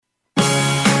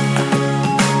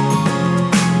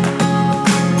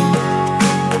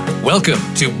Welcome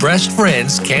to Breast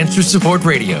Friends Cancer Support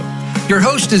Radio. Your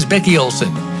host is Becky Olson.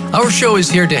 Our show is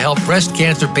here to help breast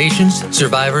cancer patients,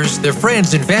 survivors, their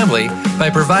friends, and family by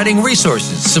providing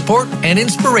resources, support, and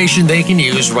inspiration they can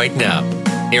use right now.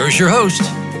 Here is your host,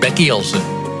 Becky Olson.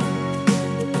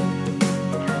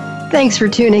 Thanks for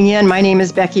tuning in. My name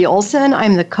is Becky Olson.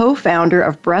 I'm the co-founder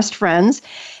of Breast Friends.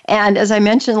 And as I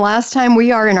mentioned last time,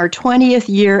 we are in our 20th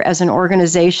year as an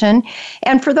organization.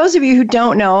 And for those of you who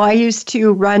don't know, I used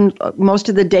to run most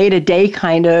of the day-to-day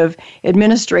kind of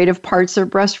administrative parts of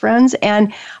Breast Friends.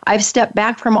 And I've stepped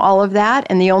back from all of that.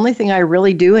 And the only thing I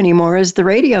really do anymore is the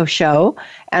radio show.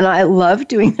 And I love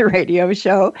doing the radio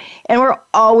show. And we're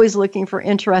always looking for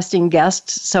interesting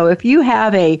guests. So if you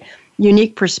have a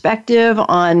unique perspective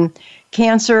on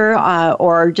cancer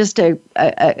or just a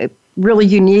really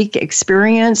unique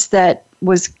experience that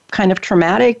was kind of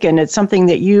traumatic and it's something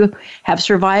that you have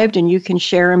survived and you can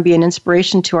share and be an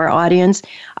inspiration to our audience,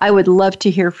 I would love to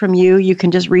hear from you. You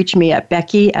can just reach me at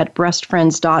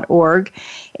becky@breastfriends.org.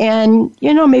 And,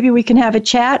 maybe we can have a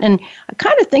chat. And I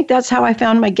kind of think that's how I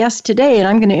found my guest today. And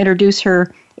I'm going to introduce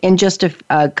her in just a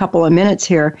couple of minutes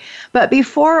here. But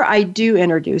before I do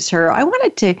introduce her, I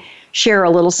wanted to share a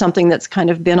little something that's kind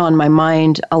of been on my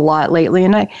mind a lot lately.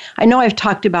 And I know I've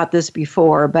talked about this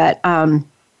before, but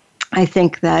I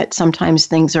think that sometimes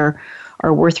things are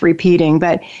worth repeating.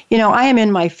 But, I am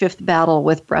in my 5th battle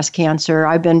with breast cancer.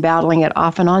 I've been battling it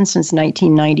off and on since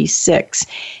 1996.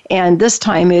 And this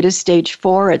time it is stage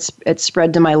 4. It's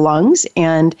spread to my lungs.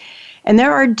 And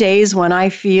there are days when I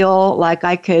feel like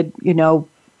I could,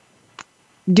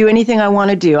 do anything I want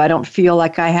to do. I don't feel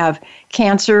like I have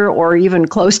cancer or even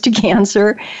close to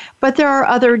cancer, but there are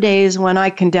other days when I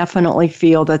can definitely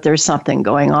feel that there's something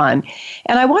going on.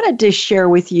 And I wanted to share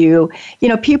with you,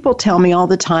 people tell me all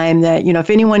the time that,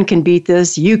 if anyone can beat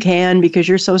this, you can because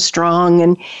you're so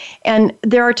strong. And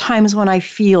there are times when I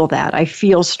feel that. I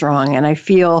feel strong and I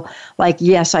feel like,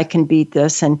 yes, I can beat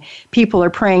this. And people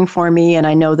are praying for me. And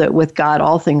I know that with God,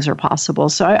 all things are possible.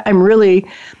 So I'm really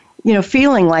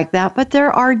feeling like that. But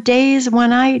there are days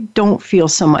when I don't feel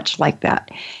so much like that.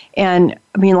 And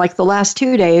like the last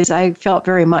 2 days, I felt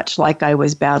very much like I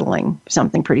was battling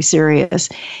something pretty serious.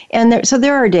 And so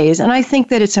there are days, and I think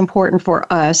that it's important for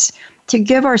us to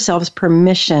give ourselves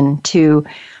permission to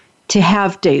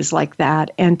have days like that,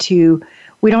 and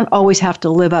we don't always have to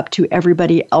live up to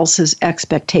everybody else's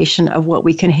expectation of what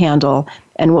we can handle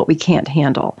and what we can't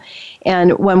handle.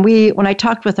 And when I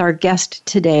talked with our guest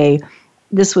today,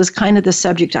 this was kind of the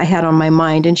subject I had on my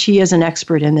mind, and she is an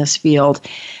expert in this field.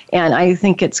 And I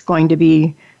think it's going to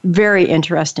be very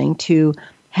interesting to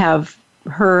have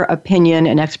her opinion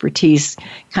and expertise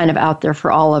kind of out there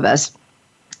for all of us.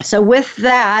 So with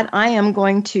that, I am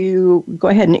going to go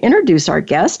ahead and introduce our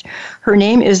guest. Her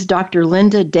name is Dr.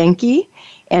 Linda Denke.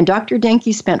 And Dr.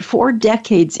 Denke spent 4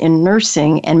 decades in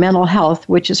nursing and mental health,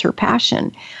 which is her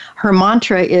passion. Her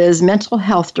mantra is mental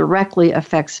health directly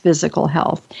affects physical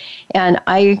health. And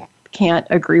I can't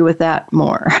agree with that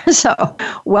more. So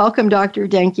welcome, Dr.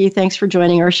 Denke. Thanks for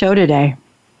joining our show today.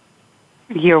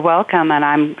 You're welcome, and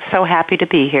I'm so happy to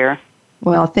be here.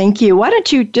 Well, thank you. Why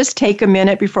don't you just take a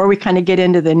minute before we kind of get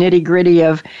into the nitty-gritty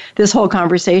of this whole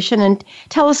conversation and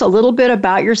tell us a little bit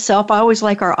about yourself. I always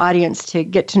like our audience to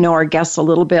get to know our guests a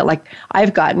little bit, like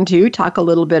I've gotten to. Talk a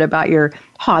little bit about your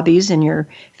hobbies and your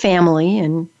family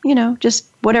and, just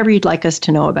whatever you'd like us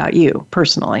to know about you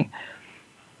personally.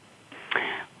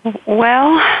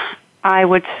 Well, I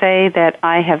would say that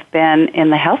I have been in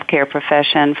the healthcare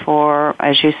profession for,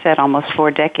 as you said, almost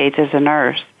 4 decades as a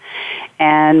nurse.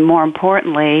 And more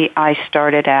importantly, I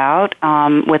started out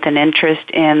with an interest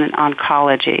in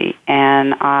oncology,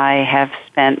 and I have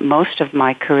spent most of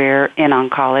my career in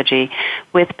oncology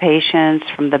with patients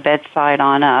from the bedside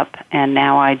on up, and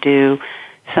now I do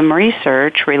some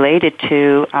research related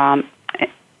to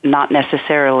not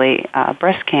necessarily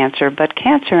breast cancer, but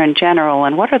cancer in general,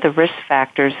 and what are the risk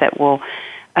factors that will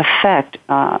affect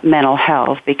mental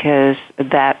health, because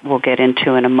that we'll get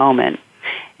into in a moment.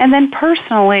 And then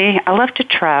personally, I love to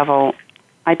travel.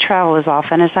 I travel as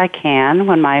often as I can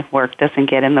when my work doesn't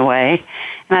get in the way.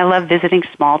 And I love visiting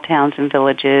small towns and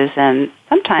villages, and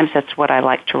sometimes that's what I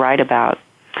like to write about.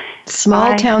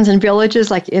 Small towns and villages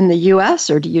like in the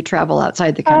U.S., or do you travel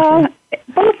outside the country?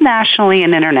 Both nationally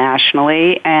and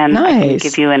internationally. And nice. I can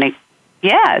give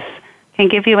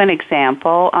you an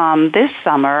example. This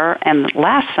summer and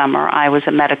last summer, I was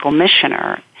a medical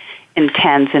missioner in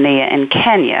Tanzania and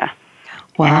Kenya.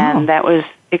 Wow. And that was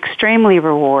extremely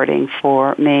rewarding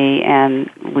for me, and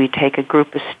we take a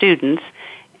group of students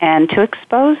and to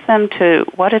expose them to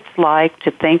what it's like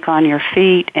to think on your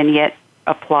feet and yet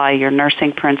apply your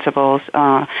nursing principles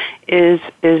is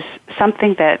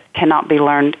something that cannot be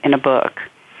learned in a book.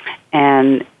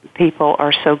 And people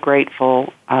are so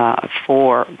grateful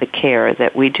for the care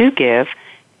that we do give,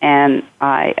 and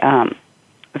I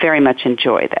very much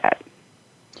enjoy that.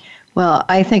 Well,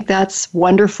 I think that's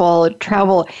wonderful.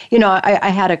 Travel, I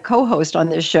had a co-host on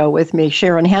this show with me,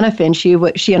 Sharon Hannafin.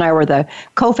 She and I were the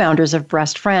co-founders of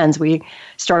Breast Friends. We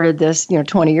started this,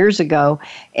 20 years ago,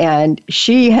 and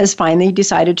she has finally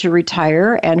decided to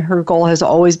retire, and her goal has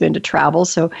always been to travel.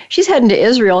 So she's heading to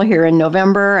Israel here in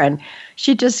November, and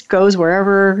she just goes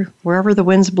wherever the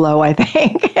winds blow, I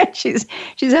think. she's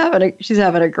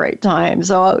having a great time.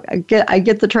 So I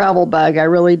get the travel bug, I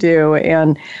really do,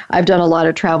 and I've done a lot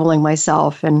of traveling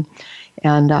myself, and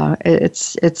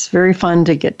it's very fun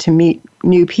to get to meet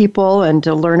new people and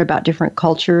to learn about different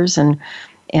cultures, and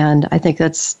I think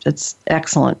that's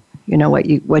excellent.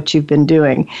 What you've been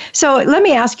doing. So let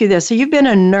me ask you this: so you've been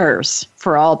a nurse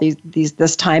for all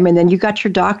this time, and then you got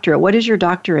your doctorate. What is your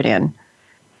doctorate in?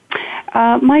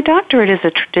 My doctorate is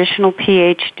a traditional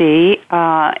PhD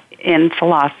in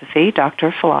philosophy, Doctor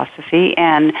of Philosophy,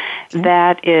 and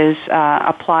that is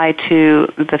applied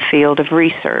to the field of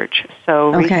research. So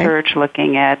research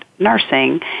looking at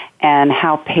nursing and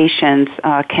how patients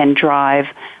can drive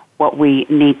what we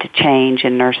need to change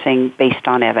in nursing based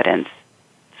on evidence.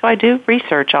 So I do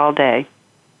research all day.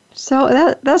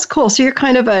 So that's cool. So you're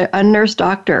kind of a nurse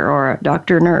doctor or a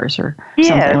doctor nurse or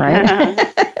something, right?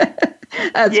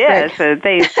 That's great.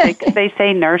 They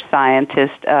say nurse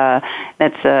scientist.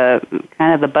 That's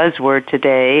kind of the buzzword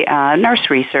today. Nurse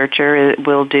researcher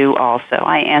will do also.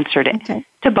 I answered it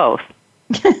to both.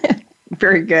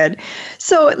 Very good.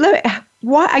 So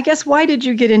why did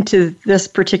you get into this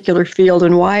particular field,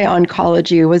 and why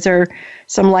oncology? Was there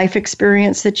some life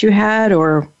experience that you had,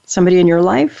 or somebody in your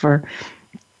life, or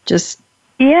just?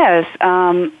 Yes.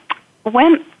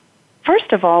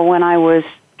 First of all, when I was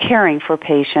caring for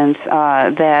patients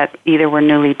that either were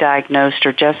newly diagnosed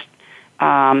or just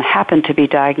happened to be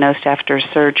diagnosed after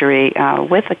surgery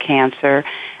with a cancer,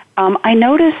 I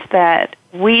noticed that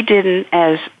we didn't,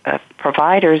 as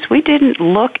providers, we didn't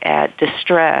look at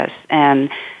distress and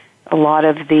a lot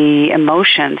of the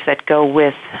emotions that go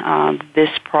with this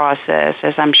process,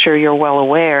 as I'm sure you're well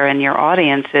aware and your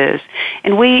audience is.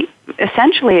 And we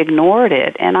essentially ignored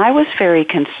it. And I was very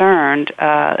concerned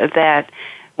that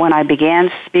when I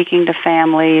began speaking to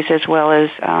families as well as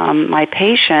my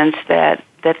patients, that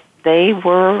they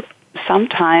were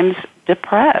sometimes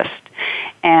depressed.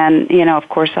 And, of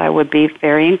course, I would be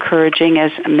very encouraging,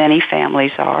 as many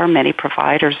families are, many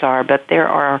providers are, but there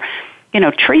are,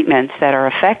 treatments that are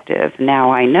effective,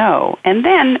 now I know. And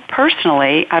then,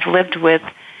 personally, I've lived with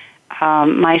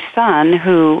my son,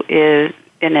 who is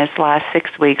in his last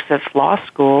 6 weeks of law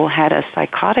school, had a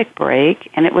psychotic break,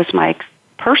 and it was my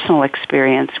personal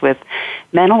experience with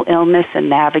mental illness and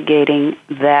navigating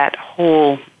that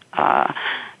whole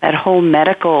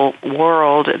medical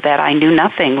world that I knew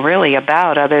nothing really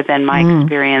about other than my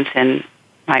experience in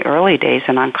my early days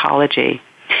in oncology.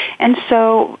 And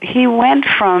so he went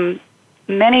from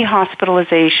many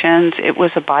hospitalizations. It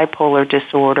was a bipolar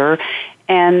disorder.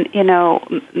 And,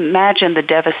 imagine the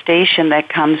devastation that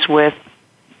comes with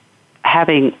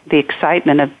having the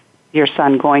excitement of your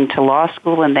son going to law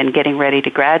school and then getting ready to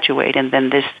graduate, and then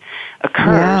this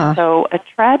occurs. Yeah. So a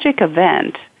tragic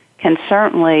event can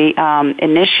certainly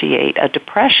initiate a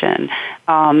depression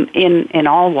in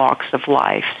all walks of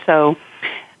life. So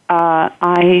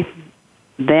I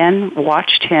then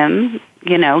watched him,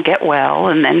 get well,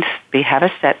 and then have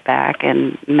a setback,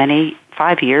 and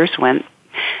 5 years went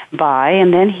by,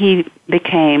 and then he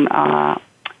became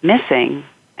missing,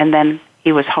 and then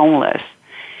he was homeless.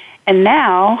 And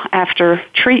now, after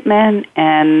treatment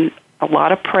and a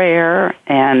lot of prayer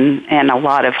and a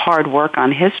lot of hard work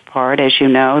on his part, as you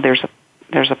know, there's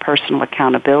a personal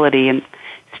accountability in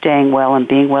staying well and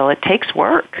being well. It takes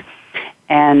work.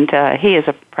 And he is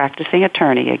a practicing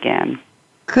attorney again.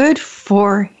 Good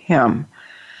for him.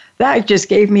 That just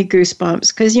gave me goosebumps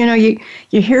because, you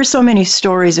hear so many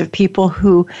stories of people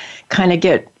who kind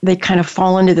of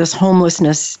fall into this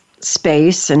homelessness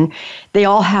space, and they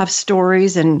all have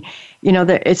stories, and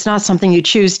that it's not something you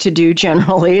choose to do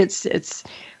generally. It's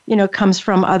comes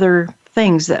from other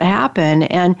things that happen,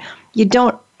 and you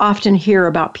don't often hear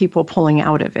about people pulling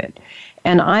out of it.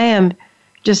 And I am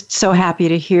just so happy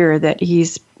to hear that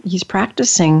he's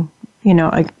practicing.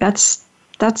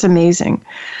 That's amazing.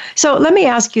 So let me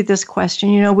ask you this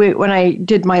question. When I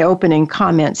did my opening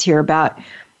comments here about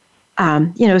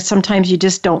sometimes you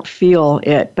just don't feel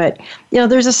it. But,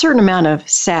 there's a certain amount of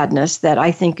sadness that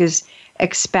I think is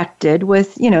expected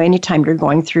with, anytime you're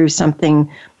going through something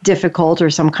difficult or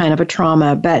some kind of a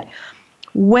trauma. But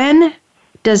when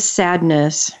does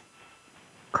sadness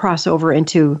cross over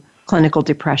into clinical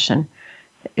depression?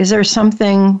 Is there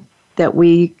something that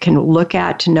we can look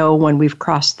at to know when we've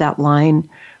crossed that line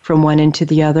from one into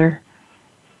the other?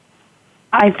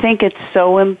 I think it's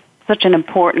such an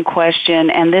important question,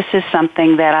 and this is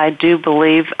something that I do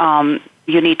believe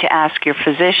you need to ask your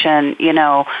physician.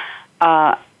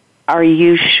 Are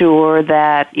you sure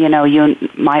that, you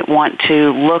might want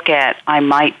to look at, I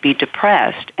might be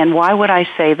depressed? And why would I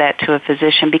say that to a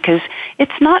physician? Because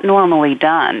it's not normally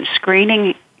done.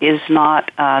 Screening is not,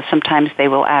 sometimes they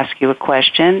will ask you a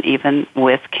question, even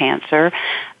with cancer,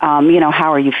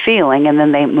 how are you feeling? And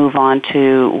then they move on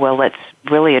to, well, let's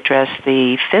really address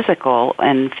the physical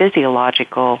and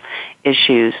physiological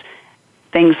issues.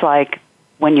 Things like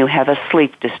when you have a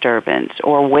sleep disturbance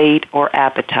or weight or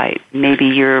appetite, maybe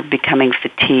you're becoming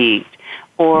fatigued,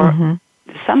 or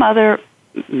some other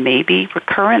maybe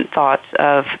recurrent thoughts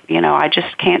of, I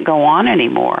just can't go on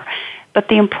anymore. But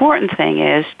the important thing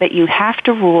is that you have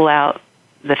to rule out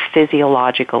the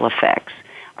physiological effects.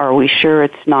 Are we sure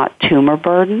it's not tumor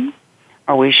burden?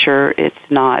 Are we sure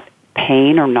it's not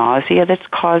pain or nausea that's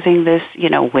causing this,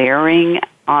 wearing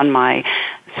on my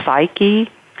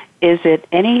psyche? Is it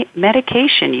any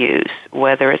medication use,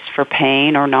 whether it's for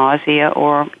pain or nausea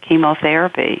or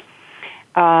chemotherapy?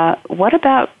 What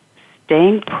about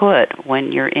staying put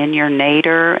when you're in your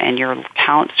nadir and your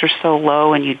counts are so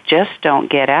low and you just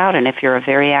don't get out? And if you're a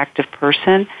very active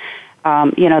person,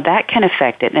 that can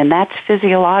affect it. And that's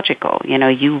physiological.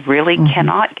 You really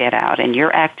cannot get out and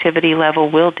your activity level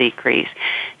will decrease.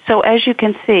 So as you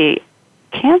can see,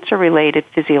 cancer-related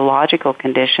physiological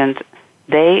conditions,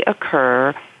 they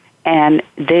occur and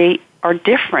they are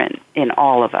different in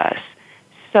all of us.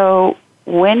 So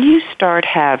when you start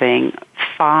having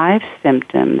 5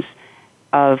 symptoms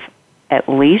of at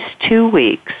least 2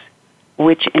 weeks,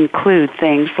 which include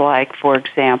things like, for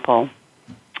example,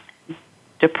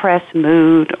 depressed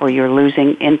mood, or you're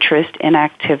losing interest in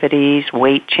activities,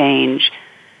 weight change,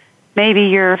 maybe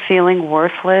you're feeling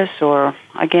worthless, or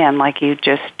again, like you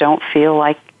just don't feel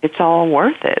like it's all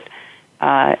worth it.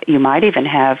 You might even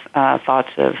have thoughts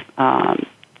of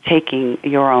taking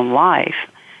your own life.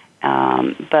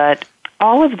 But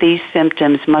all of these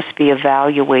symptoms must be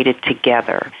evaluated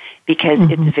together, because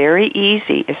it's very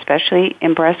easy, especially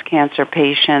in breast cancer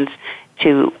patients,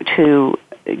 to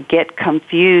get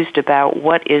confused about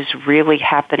what is really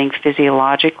happening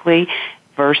physiologically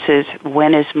versus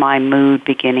when is my mood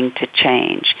beginning to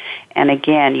change. And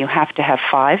again, you have to have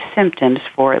 5 symptoms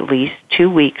for at least 2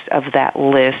 weeks of that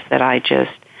list that I just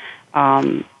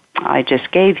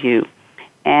gave you.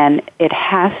 And it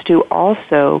has to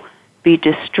also be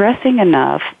distressing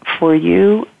enough for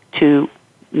you to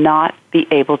not be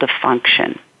able to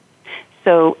function.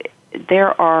 So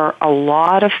there are a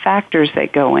lot of factors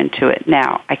that go into it.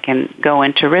 Now, I can go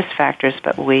into risk factors,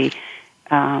 but we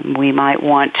might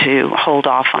want to hold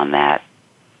off on that.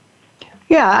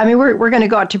 Yeah, I mean, we're going to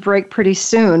go out to break pretty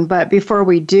soon, but before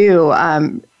we do,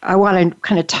 I want to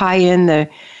kind of tie in the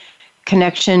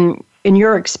connection in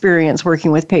your experience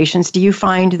working with patients. Do you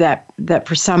find that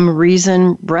for some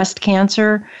reason breast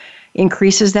cancer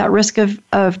increases that risk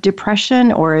of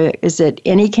depression, or is it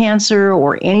any cancer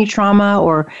or any trauma,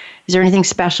 or is there anything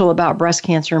special about breast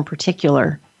cancer in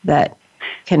particular that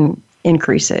can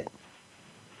increase it?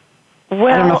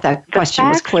 Well, I don't know if that question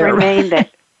was clear. Remain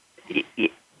that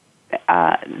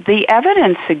the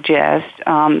evidence suggests,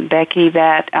 Becky,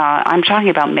 that I'm talking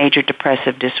about major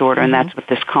depressive disorder, and that's what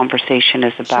this conversation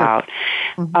is about,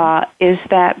 is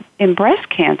that in breast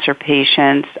cancer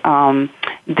patients,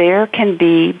 there can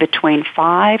be between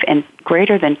 5 and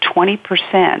greater than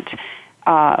 20%,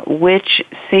 which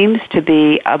seems to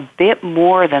be a bit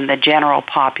more than the general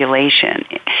population,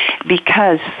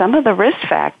 because some of the risk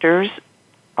factors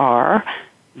are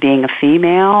being a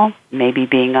female, maybe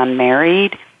being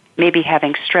unmarried, maybe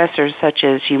having stressors such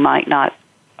as you might not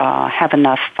have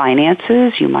enough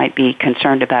finances, you might be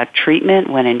concerned about treatment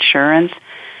when insurance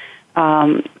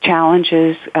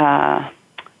challenges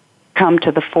come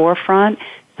to the forefront.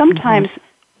 Sometimes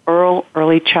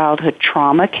early childhood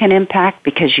trauma can impact,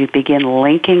 because you begin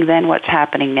linking then what's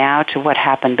happening now to what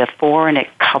happened before, and it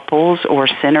couples or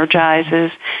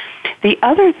synergizes. The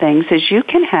other things is you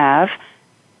can have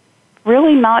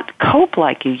really not cope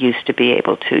like you used to be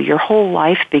able to. Your whole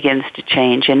life begins to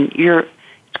change, and it's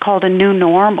called a new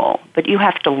normal, but you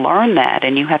have to learn that,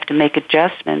 and you have to make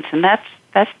adjustments, and that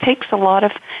takes a lot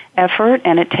of effort,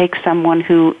 and it takes someone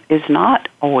who is not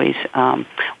always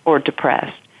or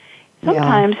depressed.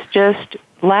 Sometimes just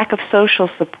lack of social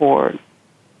support,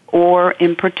 or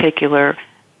in particular,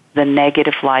 the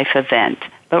negative life event.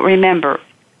 But remember,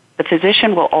 the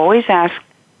physician will always ask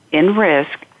in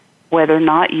risk whether or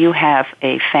not you have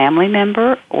a family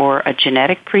member or a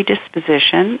genetic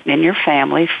predisposition in your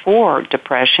family for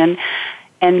depression,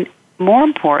 and more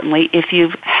importantly, if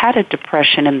you've had a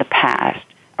depression in the past,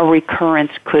 a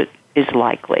recurrence is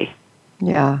likely.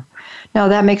 Yeah. No,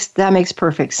 that makes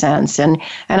perfect sense. And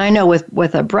I know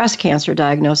with a breast cancer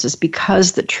diagnosis,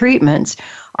 because the treatments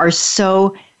are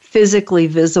so physically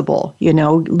visible,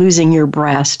 losing your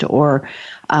breast or,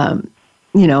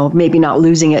 maybe not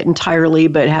losing it entirely,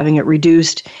 but having it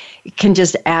reduced, it can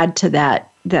just add to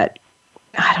that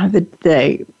I don't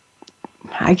know,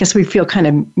 I guess we feel kind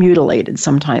of mutilated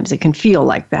sometimes. It can feel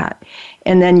like that.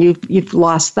 And then you've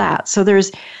lost that. So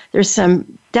there's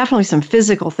definitely some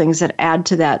physical things that add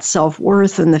to that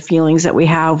self-worth and the feelings that we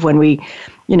have when we,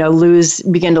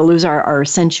 begin to lose our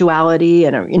sensuality,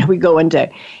 and we go into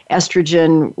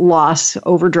estrogen loss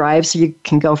overdrive. So you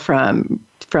can go from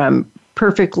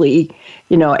perfectly,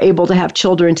 able to have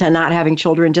children to not having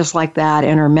children just like that,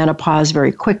 enter menopause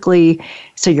very quickly.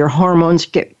 So your hormones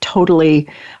get totally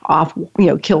off,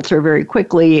 kilter very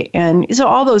quickly. And so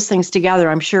all those things together,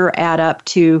 I'm sure, add up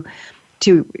to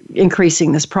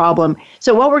increasing this problem.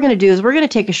 So what we're going to do is we're going to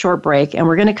take a short break, and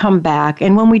we're going to come back.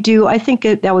 And when we do, I think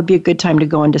that would be a good time to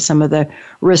go into some of the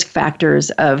risk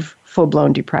factors of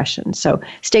full-blown depression. So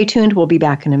stay tuned. We'll be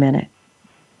back in a minute.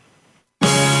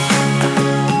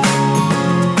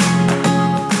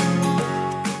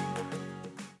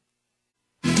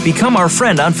 Become our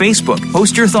friend on Facebook.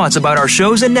 Post your thoughts about our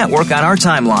shows and network on our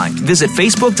timeline. Visit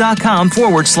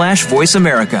facebook.com/Voice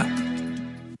America.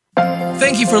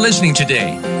 Thank you for listening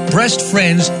today. Breast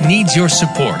Friends needs your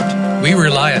support. We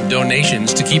rely on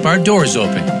donations to keep our doors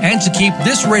open and to keep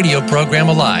this radio program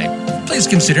alive. Please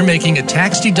consider making a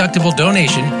tax-deductible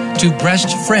donation to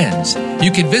Breast Friends.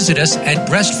 You can visit us at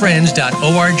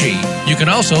breastfriends.org. You can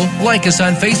also like us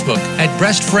on Facebook at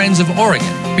Breast Friends of Oregon.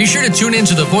 Be sure to tune in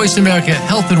to the Voice America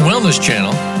Health and Wellness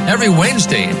channel every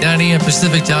Wednesday at 9 a.m.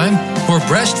 Pacific Time for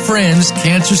Breast Friends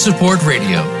Cancer Support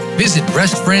Radio. Visit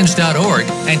breastfriends.org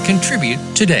and contribute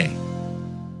today.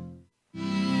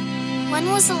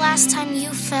 When was the last time you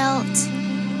felt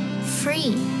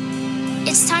free?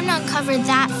 It's time to uncover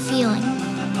that feeling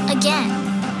again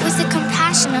with the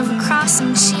compassion of a cross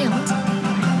and shield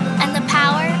and the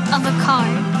power of a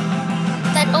card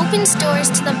that opens doors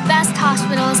to the best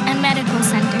hospitals and medical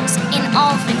centers in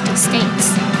all 50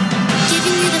 states,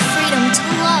 giving you the freedom to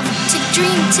love, to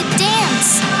dream, to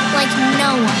dance like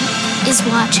no one is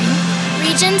watching.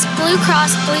 Regents Blue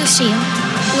Cross Blue Shield.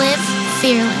 Live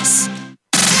fearless.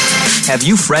 Have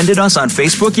you friended us on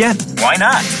Facebook yet? Why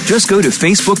not? Just go to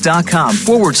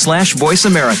facebook.com/Voice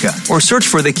America or search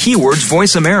for the keywords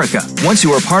Voice America. Once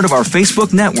you are part of our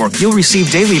Facebook network, you'll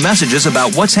receive daily messages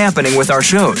about what's happening with our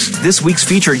shows, this week's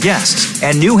featured guests,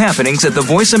 and new happenings at the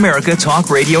Voice America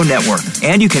Talk Radio Network.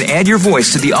 And you can add your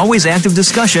voice to the always active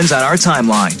discussions on our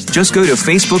timeline. Just go to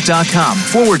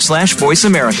facebook.com/Voice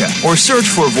America or search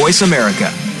for Voice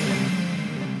America.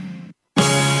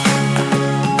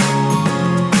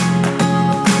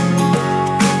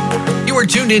 We're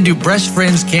tuned into Breast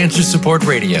Friends Cancer Support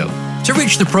Radio. To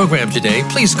reach the program today,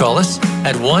 please call us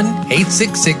at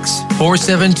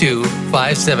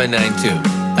 1-866-472-5792.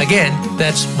 Again,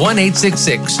 that's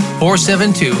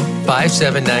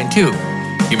 1-866-472-5792.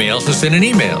 You may also send an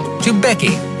email to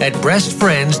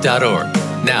Becky@breastfriends.org.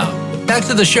 Now, back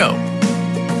to the show.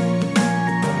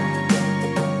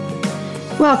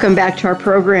 Welcome back to our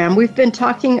program. We've been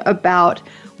talking about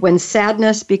when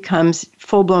sadness becomes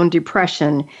full-blown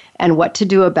depression and what to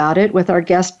do about it with our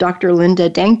guest, Dr. Linda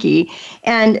Denke.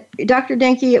 And Dr.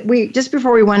 Denke, just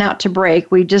before we went out to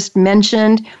break, we just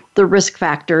mentioned the risk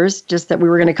factors, just that we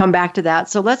were going to come back to that.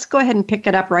 So let's go ahead and pick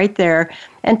it up right there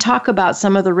and talk about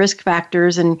some of the risk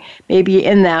factors, and maybe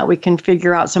in that we can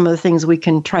figure out some of the things we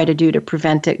can try to do to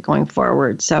prevent it going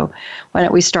forward. So why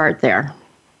don't we start there?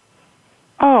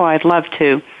 Oh, I'd love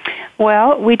to.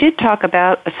 Well, we did talk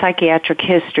about a psychiatric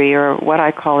history, or what I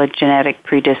call a genetic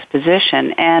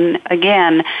predisposition. And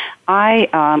again, I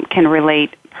can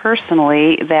relate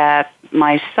personally that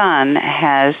my son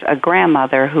has a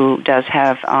grandmother who does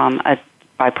have a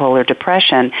bipolar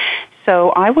depression.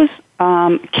 So I was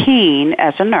keen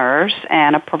as a nurse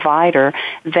and a provider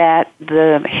that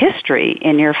the history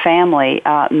in your family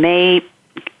may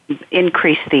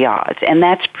increase the odds, and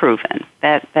that's proven.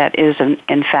 That is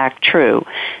in fact true.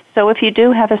 So if you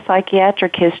do have a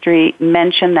psychiatric history,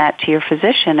 mention that to your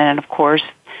physician, and of course,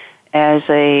 as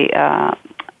a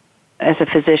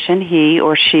physician, he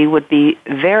or she would be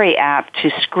very apt to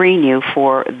screen you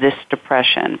for this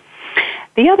depression.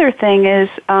 The other thing is,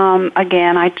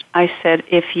 again, I said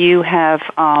if you have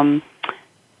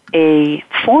a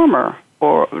former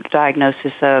or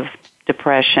diagnosis of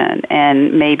depression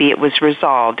and maybe it was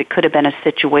resolved, it could have been a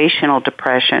situational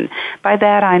depression. By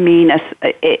that I mean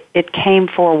it came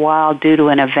for a while due to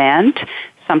an event,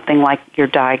 something like your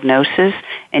diagnosis,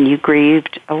 and you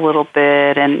grieved a little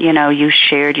bit, and you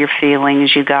shared your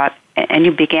feelings, and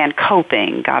you began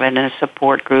coping, got in a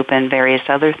support group and various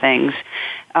other things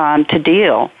to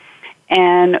deal.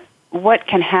 And what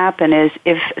can happen is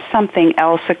if something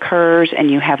else occurs and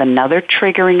you have another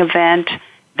triggering event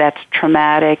that's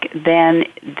traumatic, then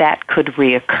that could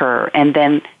reoccur and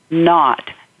then not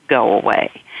go away.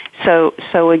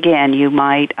 So again, you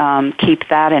might keep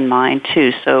that in mind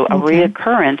too. So a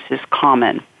reoccurrence is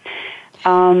common.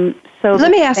 So let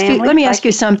me ask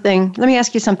you something. Let me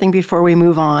ask you something before we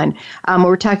move on.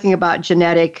 We're talking about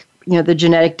genetic, the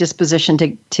genetic disposition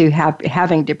to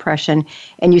having depression,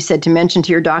 and you said to mention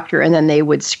to your doctor, and then they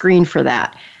would screen for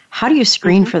that. How do you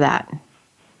screen for that?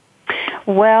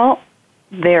 Well,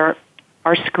 there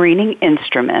are screening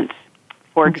instruments.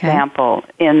 For example,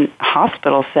 in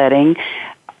hospital setting,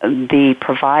 the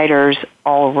providers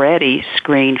already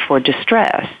screen for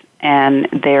distress, and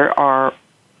there are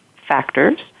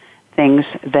factors, things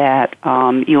that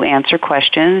you answer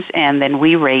questions, and then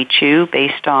we rate you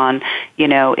based on,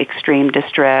 extreme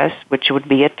distress, which would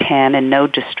be a 10, and no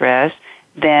distress.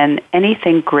 Then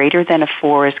anything greater than a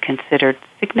 4 is considered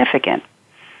significant.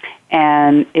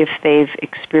 And if they've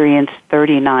experienced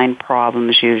 39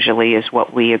 problems, usually is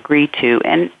what we agree to.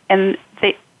 And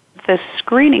the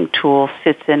screening tool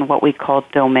sits in what we call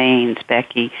domains,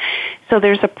 Becky. So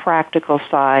there's a practical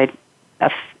side,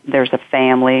 there's a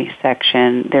family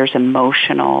section, there's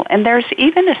emotional, and there's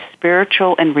even a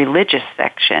spiritual and religious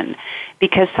section,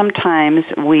 because sometimes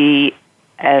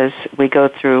as we go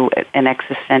through an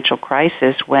existential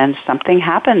crisis, when something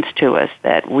happens to us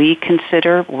that we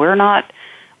consider we're not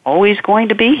always going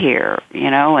to be here,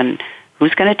 and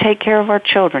who's going to take care of our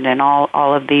children, and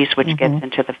all of these, which gets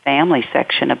into the family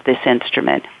section of this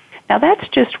instrument. Now, that's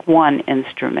just one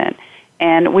instrument,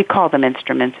 and we call them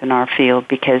instruments in our field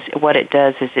because what it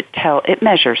does is it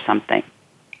measures something.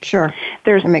 Sure,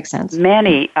 that makes sense.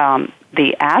 Many,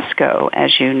 the ASCO,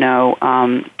 as you know,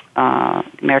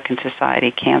 American Society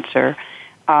of Cancer,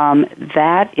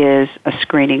 that is a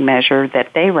screening measure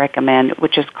that they recommend,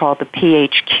 which is called the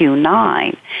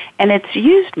PHQ-9. And it's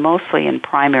used mostly in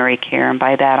primary care, and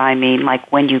by that I mean like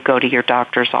when you go to your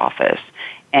doctor's office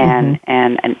and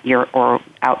you're or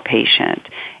outpatient.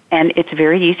 And it's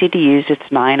very easy to use.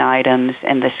 It's 9 items,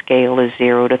 and the scale is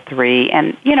 0 to 3.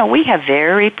 And, we have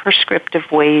very prescriptive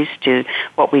ways to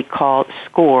what we call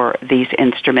score these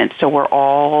instruments. So we're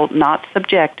all not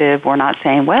subjective. We're not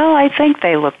saying, well, I think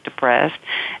they look depressed,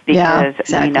 because,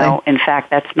 in fact,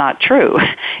 that's not true.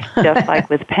 Just like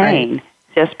with pain, right.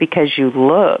 Just because you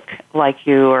look like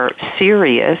you're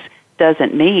serious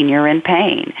doesn't mean you're in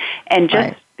pain. And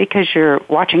just because you're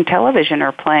watching television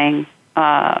or playing,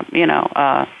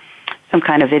 some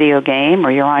kind of video game,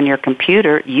 or you're on your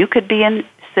computer, you could be in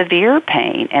severe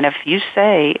pain. And if you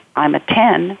say, I'm a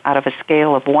 10 out of a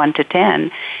scale of 1 to 10,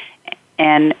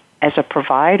 and as a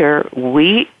provider,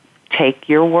 we take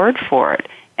your word for it.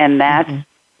 And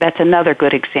that's another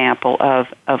good example of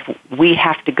we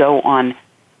have to go on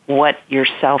what you're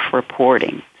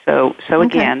self-reporting. So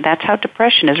again, that's how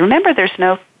depression is. Remember, there's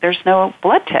no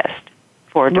blood test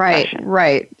for depression.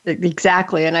 Right,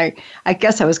 exactly. And I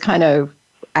guess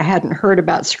I hadn't heard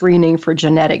about screening for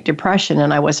genetic depression,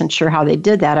 and I wasn't sure how they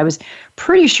did that. I was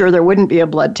pretty sure there wouldn't be a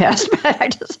blood test, but I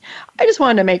just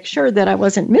wanted to make sure that I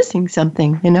wasn't missing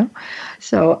something,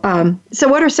 So,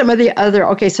 what are some of the other?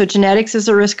 Okay, so genetics is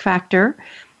a risk factor,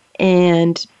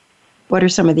 and what are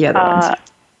some of the other ones?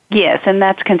 Yes, and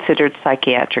that's considered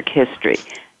psychiatric history.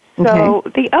 So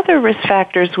the other risk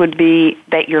factors would be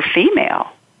that you're female.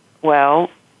 Well,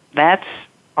 that's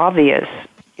obvious.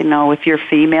 If you're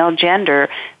female gender,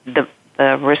 the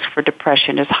risk for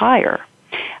depression is higher.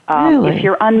 Really? If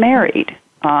you're unmarried,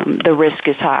 the risk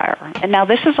is higher. And now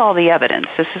this is all the evidence.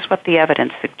 This is what the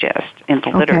evidence suggests in the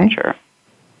literature.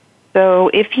 So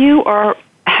if you are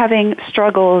having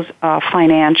struggles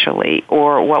financially,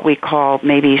 or what we call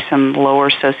maybe some lower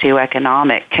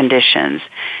socioeconomic conditions,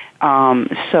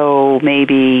 so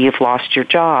maybe you've lost your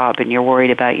job and you're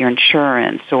worried about your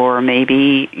insurance, or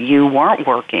maybe you weren't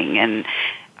working, and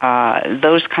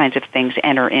those kinds of things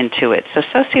enter into it. So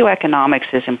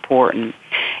socioeconomics is important.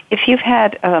 If you've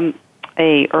had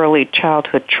a early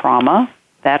childhood trauma,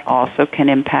 that also can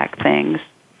impact things.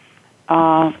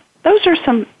 Those are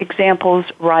some examples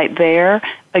right there.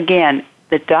 Again,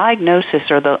 the diagnosis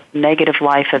or the negative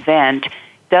life event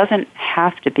doesn't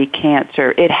have to be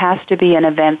cancer. It has to be an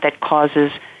event that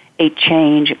causes a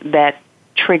change that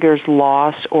triggers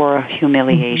loss or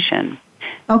humiliation.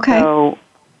 Okay. So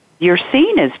your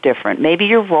scene is different. Maybe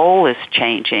your role is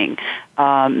changing.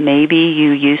 Maybe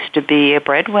you used to be a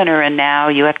breadwinner and now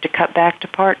you have to cut back to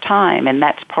part-time, and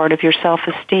that's part of your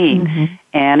self-esteem.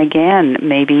 And again,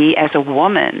 maybe as a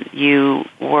woman, you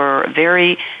were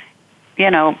very,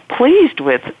 pleased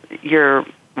with your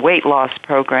weight loss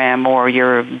program or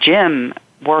your gym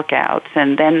workouts,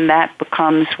 and then that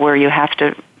becomes where you have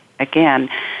to, again,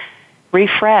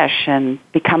 refresh and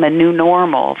become a new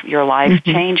normal. Your life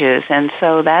changes, and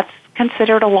so that's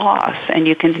considered a loss, and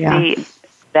you can see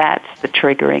that's the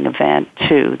triggering event,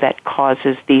 too, that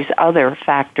causes these other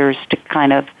factors to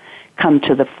kind of come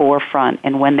to the forefront.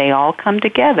 And when they all come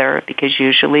together, because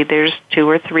usually there's 2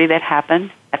 or 3 that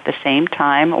happen at the same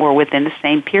time or within the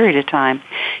same period of time,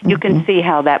 you can see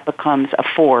how that becomes a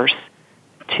force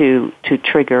to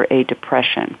trigger a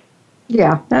depression.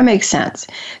 Yeah, that makes sense.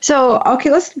 So, okay,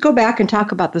 let's go back and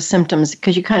talk about the symptoms,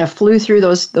 because you kind of flew through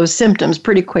those symptoms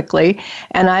pretty quickly.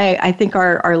 And I think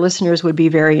our listeners would be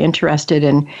very interested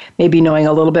in maybe knowing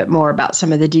a little bit more about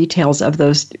some of the details of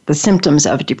the symptoms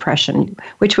of depression,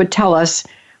 which would tell us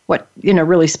what,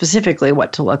 really specifically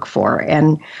what to look for.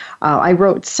 And I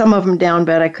wrote some of them down,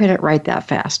 but I couldn't write that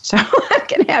fast. So I'm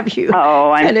going to have you.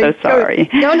 Oh, I'm so sorry.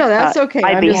 No, that's okay.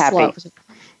 I'd be happy.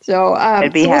 So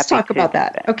let's talk about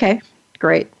that. Okay.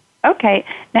 Great. Okay.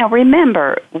 Now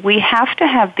remember, we have to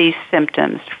have these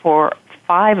symptoms for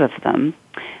 5 of them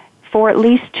for at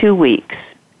least 2 weeks.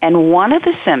 And one of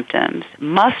the symptoms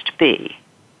must be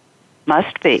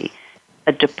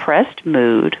a depressed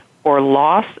mood or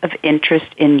loss of interest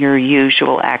in your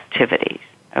usual activities.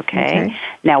 Okay?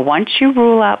 Now once you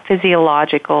rule out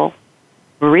physiological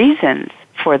reasons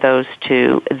for those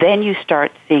 2, then you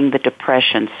start seeing the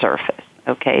depression surface.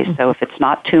 Okay, so if it's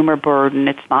not tumor burden,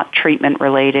 it's not treatment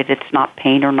related, it's not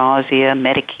pain or nausea,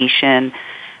 medication,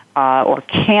 or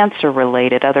cancer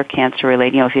related, other cancer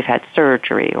related, if you've had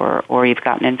surgery or you've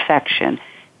got an infection,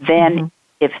 then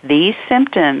if these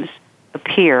symptoms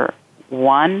appear,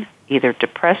 1, either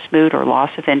depressed mood or loss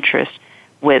of interest,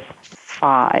 with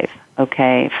 5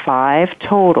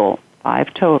 total,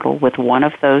 with one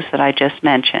of those that I just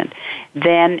mentioned,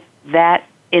 then that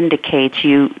indicates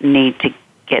you need to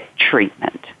get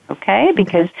treatment, okay?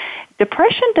 Because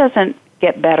depression doesn't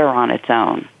get better on its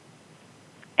own,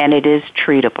 and it is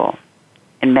treatable,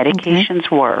 and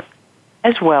medications work,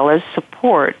 as well as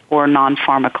support or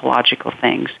non-pharmacological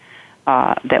things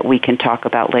that we can talk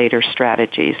about later,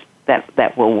 strategies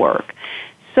that will work.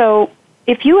 So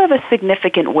if you have a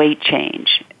significant weight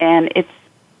change, and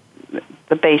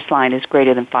the baseline is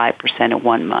greater than 5% in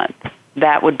 1 month,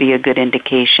 that would be a good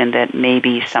indication that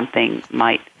maybe something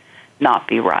might not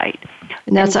be right.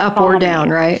 And that's up or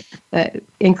down, right?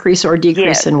 Increase or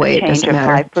decrease in weight, doesn't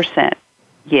matter. 5%.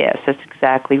 Yes, that's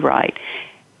exactly right.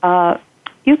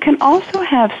 You can also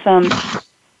have some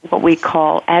what we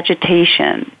call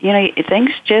agitation.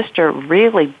 Things just are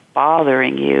really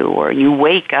bothering you, or you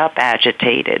wake up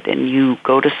agitated and you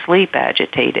go to sleep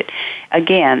agitated.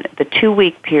 Again, the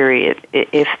 2-week period,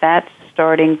 if that's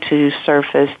starting to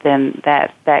surface, then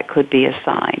that could be a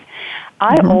sign.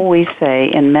 I always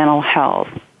say in mental health,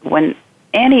 when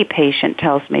any patient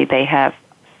tells me they have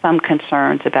some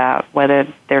concerns about whether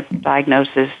their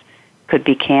diagnosis could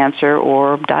be cancer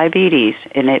or diabetes,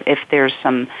 and if there's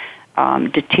some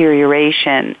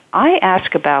deterioration, I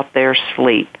ask about their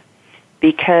sleep,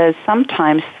 because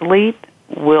sometimes sleep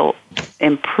will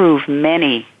improve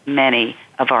many, many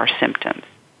of our symptoms.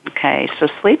 Okay, so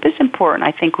sleep is important.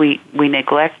 I think we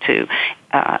neglect to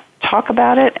talk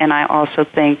about it, and I also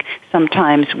think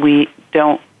sometimes we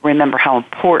don't remember how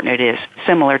important it is,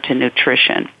 similar to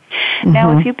nutrition.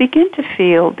 Now, if you begin to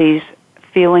feel these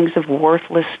feelings of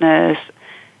worthlessness,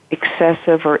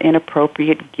 excessive or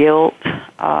inappropriate guilt,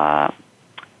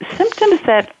 symptoms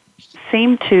that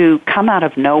seem to come out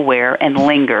of nowhere and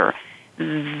linger,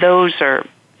 those are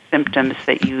symptoms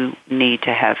that you need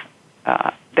to have,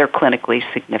 they're clinically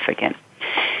significant.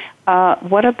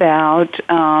 What about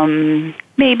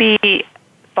maybe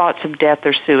thoughts of death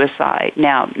or suicide?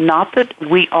 Now, not that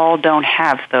we all don't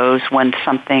have those when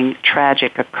something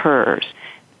tragic occurs.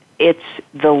 It's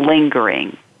the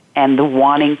lingering and the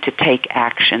wanting to take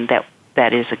action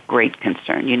that is a great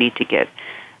concern. You need to get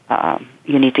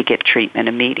treatment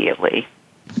immediately.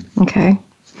 Okay.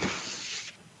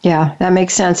 Yeah, that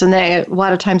makes sense. And a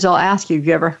lot of times they'll ask you, have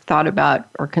you ever thought about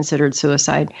or considered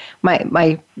suicide?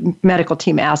 My medical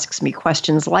team asks me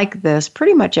questions like this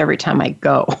pretty much every time I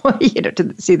go,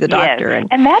 to see the doctor. Yes.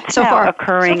 And that's so now far,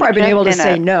 occurring. So far, I've been able to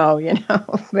say no,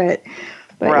 but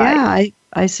right. Yeah,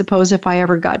 I suppose if I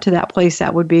ever got to that place,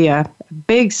 that would be a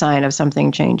big sign of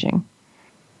something changing.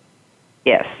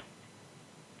 Yes.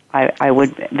 I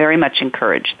would very much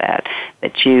encourage that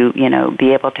you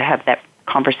be able to have that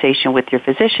conversation with your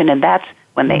physician, and that's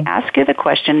when they ask you the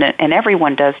question, and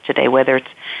everyone does today, whether it's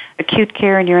acute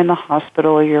care and you're in the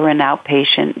hospital or you're an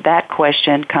outpatient, that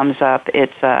question comes up.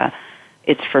 It's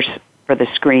for the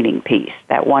screening piece.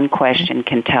 That one question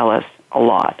can tell us a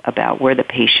lot about where the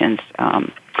patient's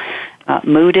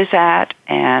mood is at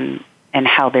and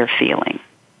how they're feeling.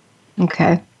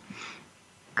 Okay.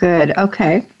 Good.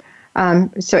 Okay.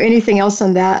 So anything else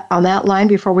on that line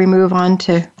before we move on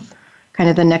to kind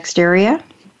of the next area?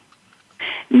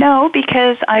 No,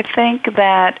 because I think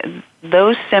that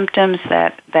those symptoms,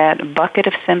 that bucket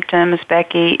of symptoms,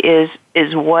 Becky, is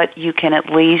what you can at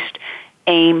least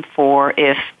aim for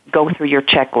if go through your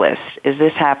checklist. Is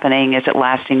this happening? Is it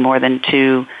lasting more than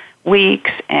 2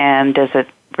 weeks? And does it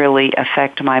really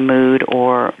affect my mood,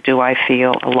 or do I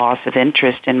feel a loss of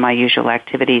interest in my usual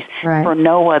activities for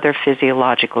no other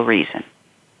physiological reason?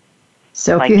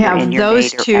 So if you have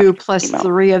those 2 plus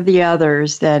 3 of the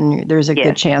others, then there's a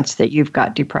good chance that you've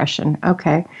got depression.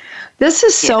 Okay. This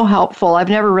is so helpful. I've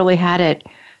never really had it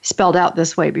spelled out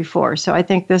this way before. So I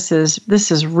think this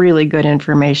is really good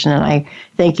information, and I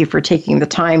thank you for taking the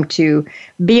time to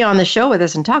be on the show with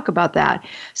us and talk about that.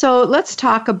 So let's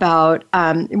talk about,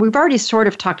 we've already sort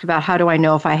of talked about how do I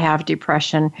know if I have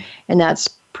depression, and that's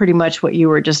pretty much what you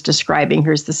were just describing.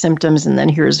 Here's the symptoms, and then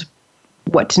here's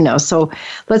what to know. So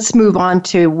let's move on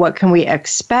to what can we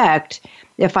expect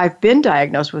if I've been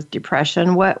diagnosed with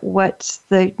depression. What's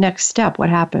the next step? What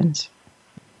happens?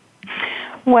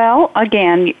 Well,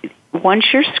 again,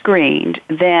 once you're screened,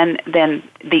 then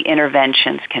the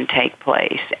interventions can take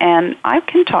place. And I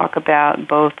can talk about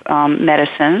both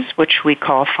medicines, which we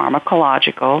call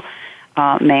pharmacological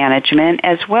management,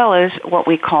 as well as what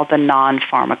we call the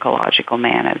non-pharmacological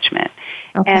management.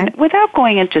 Okay. And without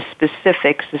going into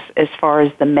specifics as far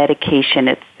as the medication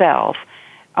itself,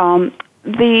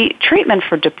 the treatment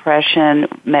for depression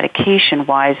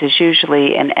medication-wise is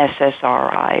usually an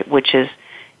SSRI, which is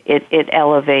it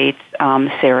elevates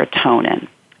serotonin,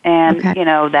 and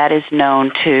that is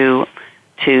known to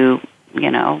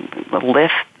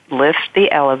lift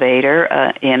the elevator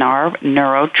in our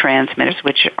neurotransmitters,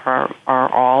 which are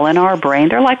all in our brain.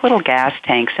 They're like little gas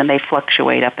tanks, and they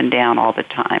fluctuate up and down all the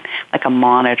time, like a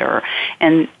monitor.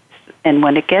 And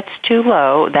when it gets too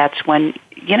low, that's when,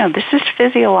 this is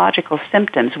physiological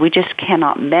symptoms. We just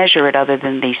cannot measure it other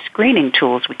than these screening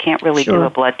tools. We can't really do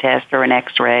a blood test or an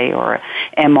X-ray or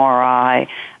an MRI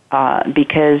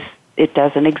because it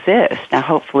doesn't exist. Now,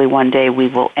 hopefully one day we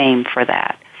will aim for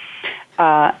that.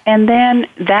 And then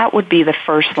that would be the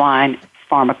first line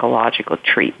pharmacological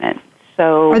treatment.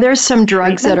 So, are there some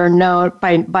drugs that are known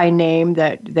by name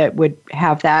that would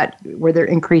have that, where they're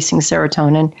increasing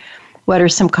serotonin? What are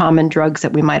some common drugs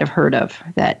that we might have heard of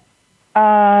that?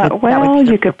 Well,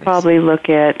 you could probably look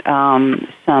at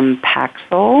some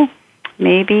Paxil,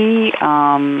 maybe.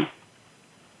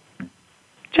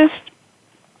 Just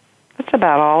that's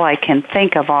about all I can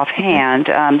think of offhand.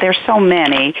 There's so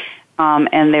many,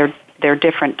 and they're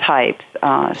different types.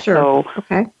 So,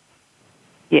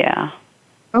 yeah.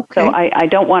 Okay. So I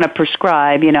don't want to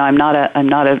prescribe. I'm not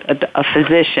a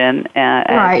physician.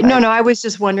 Right. No. I was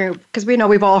just wondering because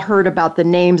we've all heard about the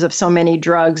names of so many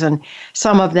drugs, and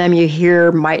some of them you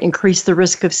hear might increase the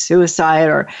risk of suicide,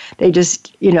 or they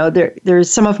just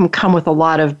there's some of them come with a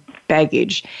lot of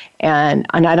baggage, and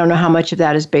I don't know how much of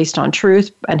that is based on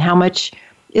truth and how much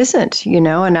isn't.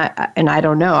 And I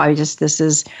don't know.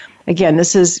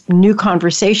 This is new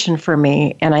conversation for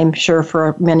me, and I'm sure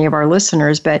for many of our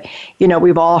listeners, but,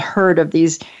 we've all heard of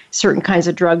these certain kinds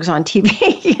of drugs on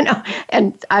TV,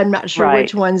 and I'm not sure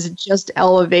which ones just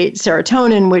elevate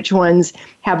serotonin, which ones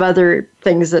have other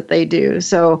things that they do.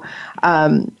 So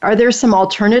are there some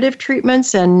alternative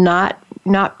treatments and not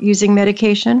using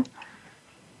medication?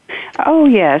 Oh,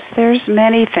 yes. There's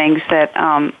many things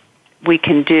that we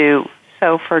can do.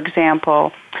 So, for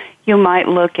example, you might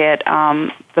look at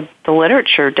the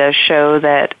literature does show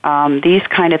that these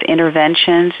kind of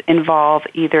interventions involve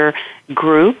either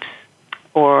groups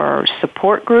or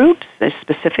support groups. They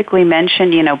specifically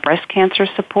mentioned, breast cancer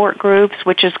support groups,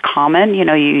 which is common.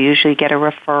 You usually get a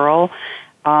referral,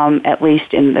 at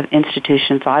least in the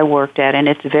institutions I worked at, and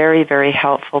it's very, very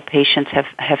helpful. Patients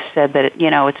have said that,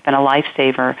 it's been a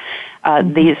lifesaver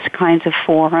These kinds of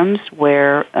forums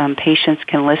where patients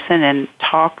can listen and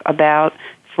talk about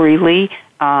freely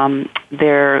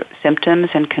their symptoms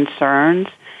and concerns.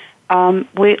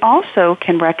 We also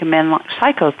can recommend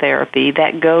psychotherapy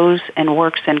that goes and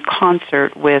works in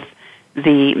concert with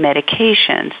the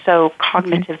medication. So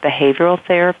cognitive behavioral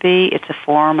therapy, it's a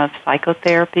form of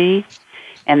psychotherapy,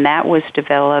 and that was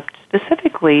developed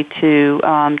specifically to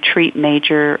treat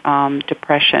major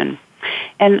depression.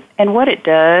 And what it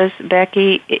does,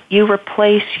 Becky, you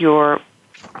replace your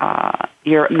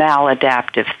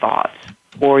maladaptive thoughts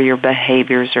or your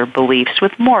behaviors or beliefs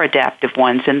with more adaptive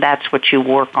ones, and that's what you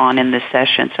work on in the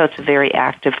session. So it's a very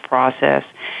active process.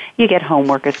 You get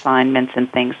homework assignments and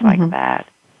things like that.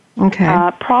 Okay.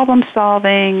 Problem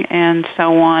solving and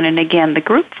so on. And again, the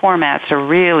group formats are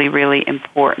really, really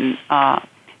important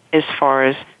as far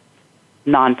as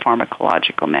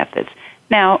non-pharmacological methods.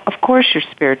 Now, of course, your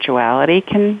spirituality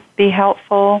can be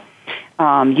helpful.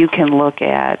 You can look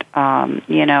at,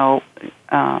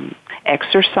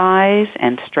 exercise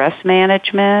and stress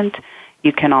management.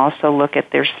 You can also look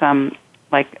at, there's some,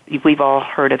 like we've all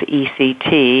heard of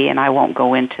ECT, and I won't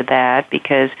go into that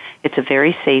because it's a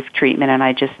very safe treatment, and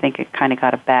I just think it kind of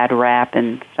got a bad rap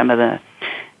in some of the,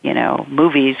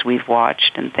 movies we've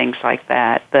watched and things like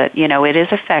that. But, it is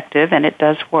effective and it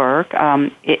does work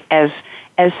as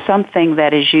something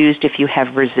that is used if you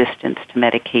have resistance to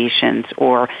medications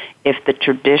or if the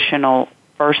traditional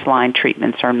first-line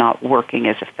treatments are not working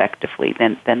as effectively,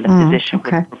 then the physician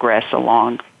would progress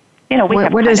along.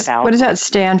 What does that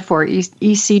stand for?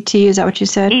 ECT, is that what you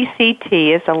said?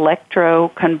 ECT is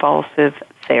electroconvulsive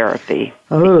therapy.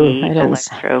 Oh, that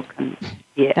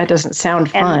doesn't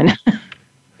sound fun.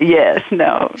 Yes,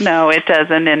 no, it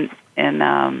doesn't,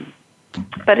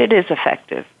 but it is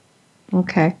effective.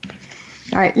 Okay.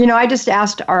 All right. I just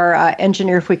asked our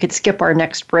engineer if we could skip our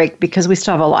next break because we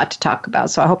still have a lot to talk about.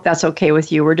 So I hope that's okay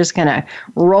with you. We're just going to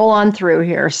roll on through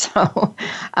here. So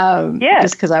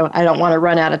just because I don't want to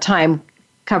run out of time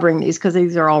covering these because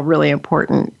these are all really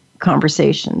important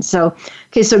conversations. So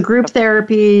group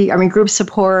therapy, group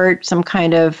support, some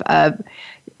kind of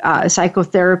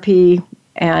psychotherapy,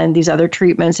 and these other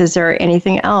treatments. Is there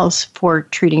anything else for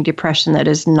treating depression that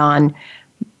is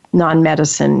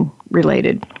non-medicine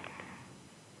related?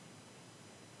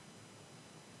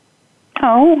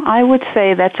 Oh, I would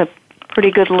say that's a pretty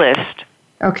good list.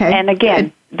 Okay. And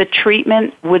again, the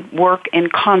treatment would work in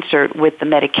concert with the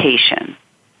medication.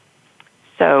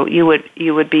 So you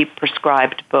would be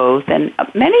prescribed both, and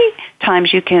many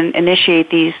times you can initiate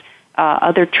these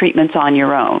other treatments on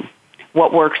your own.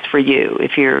 What works for you?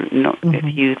 If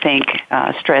you think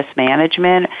stress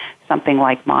management, something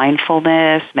like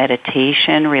mindfulness,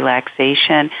 meditation,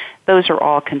 relaxation, those are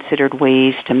all considered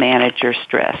ways to manage your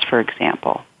stress, for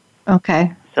example.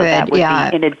 Okay. So that would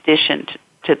be in addition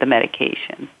to the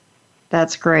medication.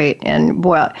 That's great. And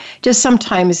just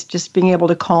sometimes just being able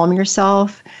to calm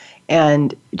yourself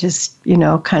and just,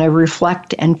 kind of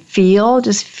reflect and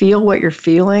just feel what you're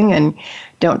feeling, and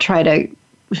don't try to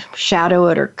shadow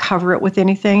it or cover it with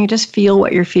anything. You just feel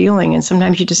what you're feeling. And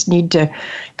sometimes you just need to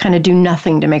kind of do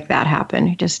nothing to make that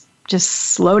happen. Just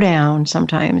slow down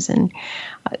sometimes. And,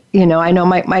 I know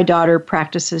my daughter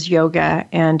practices yoga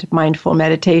and mindful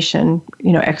meditation,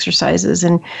 exercises.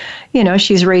 And,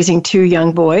 she's raising 2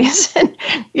 young boys and,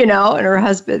 and her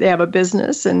husband, they have a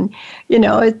business, and,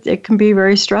 it can be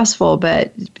very stressful,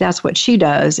 but that's what she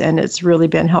does. And it's really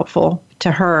been helpful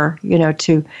to her,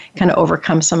 to kind of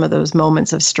overcome some of those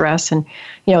moments of stress. And,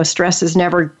 stress is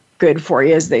never good for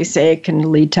you, as they say. It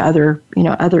can lead to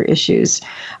other issues.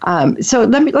 So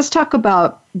let's talk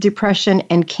about depression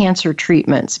and cancer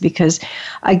treatments, because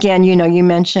again, you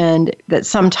mentioned that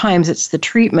sometimes it's the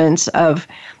treatments of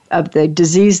the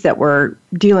disease that we're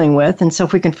dealing with. And so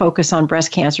if we can focus on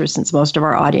breast cancer, since most of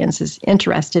our audience is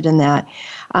interested in that,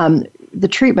 the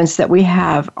treatments that we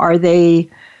have, what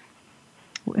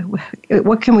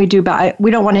can we do about it?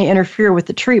 We don't want to interfere with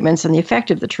the treatments and the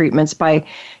effect of the treatments by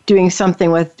doing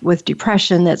something with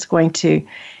depression that's going to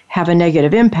have a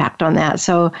negative impact on that.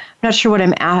 So I'm not sure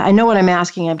I know what I'm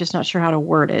asking. I'm just not sure how to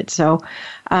word it. So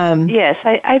yes,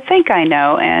 I think I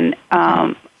know. And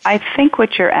I think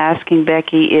what you're asking,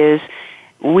 Becky, is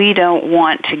we don't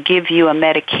want to give you a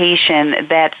medication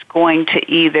that's going to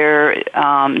either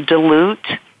dilute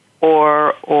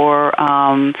or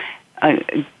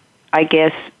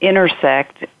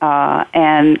intersect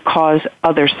and cause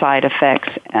other side effects.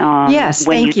 Yes,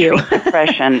 when thank you. Treat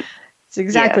depression. It's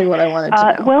exactly what I wanted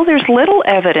to know. Well, there's little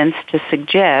evidence to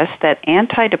suggest that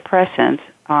antidepressants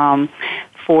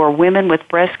for women with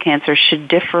breast cancer should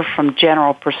differ from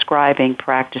general prescribing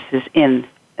practices in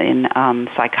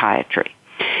psychiatry.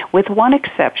 with one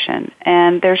exception.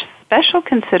 And there's special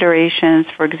considerations,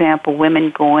 for example,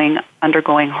 women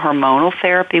undergoing hormonal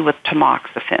therapy with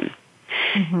tamoxifen.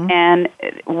 Mm-hmm. And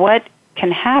what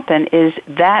can happen is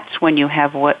that's when you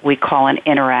have what we call an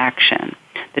interaction.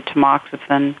 The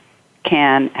tamoxifen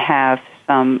can have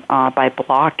some, by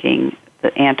blocking,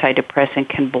 the antidepressant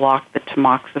can block the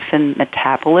tamoxifen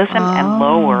metabolism and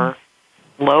lower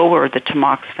the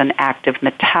tamoxifen active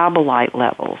metabolite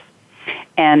levels.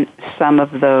 And some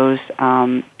of those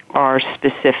are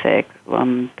specific,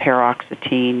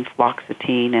 paroxetine,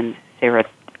 fluoxetine, and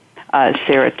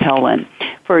serotolin.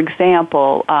 For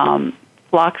example,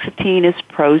 fluoxetine is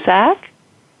Prozac,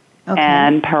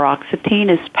 and paroxetine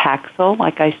is Paxil,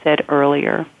 like I said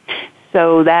earlier.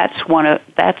 So that's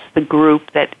the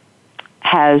group that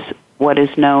has what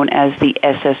is known as the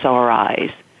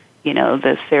SSRIs,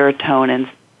 the serotonin,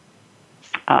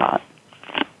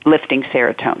 lifting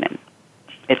serotonin.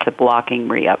 It's a blocking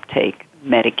reuptake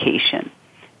medication,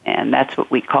 and that's what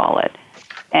we call it.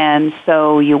 And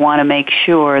so you want to make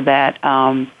sure that,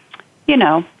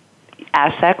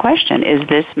 ask that question, is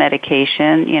this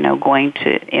medication, going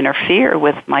to interfere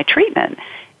with my treatment?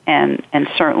 And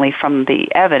certainly from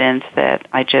the evidence that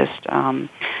I just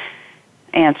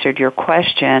answered your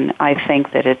question, I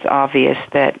think that it's obvious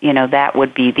that, that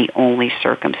would be the only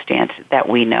circumstance that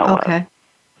we know of.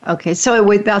 Okay,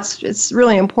 so it's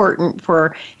really important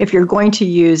for, if you're going to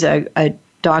use a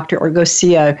doctor or go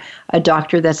see a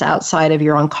doctor that's outside of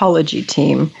your oncology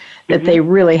team, that they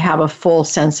really have a full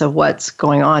sense of what's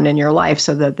going on in your life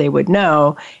so that they would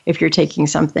know if you're taking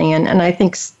something. And I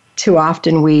think too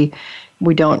often we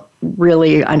don't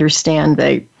really understand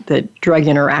the drug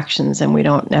interactions, and we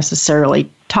don't necessarily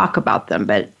talk about them.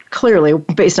 But clearly,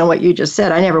 based on what you just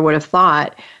said, I never would have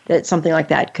thought that something like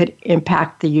that could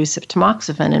impact the use of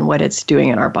tamoxifen and what it's doing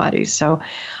in our bodies. So,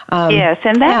 yes,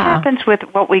 and that happens with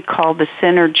what we call the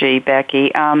synergy,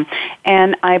 Becky.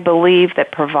 And I believe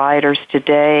that providers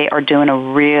today are doing a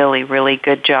really, really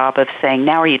good job of saying,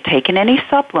 now, are you taking any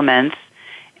supplements?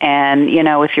 And,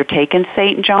 if you're taking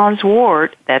St. John's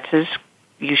wort,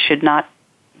 you should not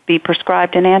be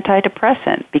prescribed an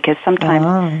antidepressant, because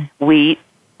sometimes we,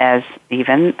 as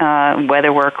even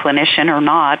whether we're a clinician or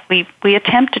not, we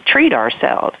attempt to treat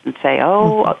ourselves and say,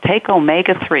 I'll take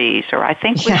omega-3s, or I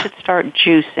think we should start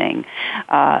juicing.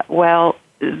 Well,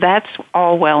 that's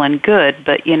all well and good,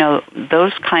 but,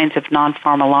 those kinds of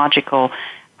non-pharmacological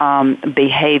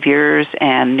behaviors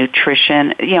and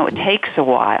nutrition, it takes a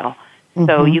while.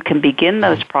 So you can begin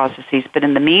those processes, but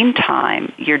in the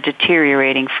meantime, you're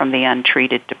deteriorating from the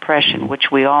untreated depression, which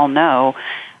we all know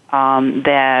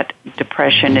that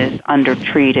depression is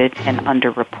undertreated and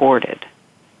underreported.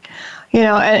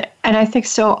 And I think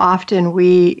so often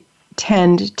we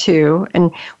tend to,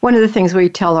 and one of the things we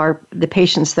tell the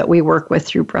patients that we work with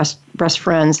through Breast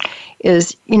Friends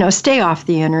is, stay off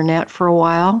the internet for a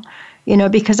while.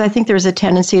 Because I think there's a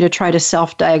tendency to try to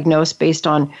self-diagnose based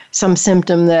on some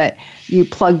symptom that you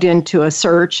plugged into a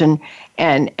search, and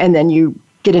then you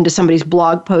get into somebody's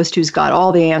blog post who's got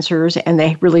all the answers, and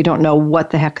they really don't know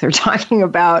what the heck they're talking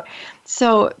about.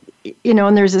 So,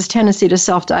 and there's this tendency to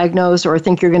self-diagnose or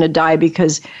think you're going to die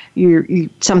because you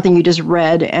something you just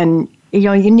read, and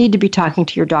you need to be talking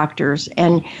to your doctors.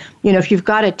 And, if you've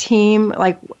got a team,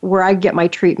 like where I get my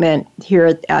treatment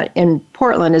here in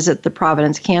Portland is at the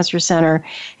Providence Cancer Center,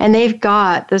 and they've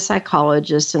got the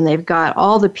psychologists and they've got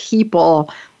all the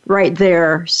people right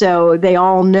there. So they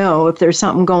all know if there's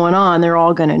something going on, they're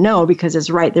all going to know because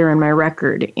it's right there in my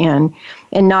record. And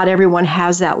not everyone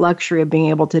has that luxury of being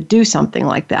able to do something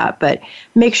like that. But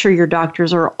make sure your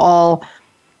doctors are all,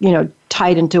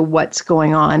 tied into what's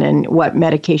going on and what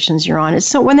medications you're on.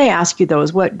 So when they ask you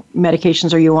those, what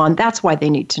medications are you on, that's why they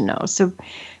need to know. So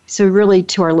really,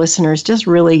 to our listeners, just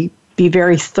really be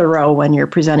very thorough when you're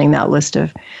presenting that list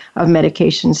of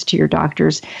medications to your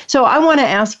doctors. So I want to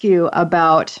ask you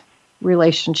about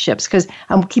relationships, because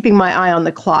I'm keeping my eye on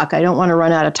the clock. I don't want to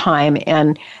run out of time,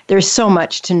 and there's so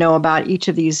much to know about each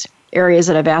of these areas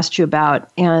that I've asked you about,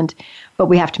 but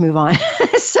we have to move on.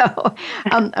 So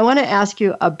I want to ask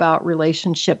you about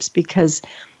relationships, because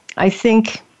I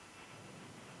think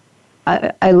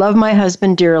I love my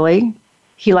husband dearly.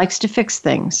 He likes to fix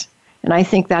things, and I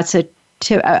think that's a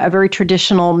very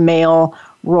traditional male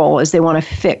role, is they want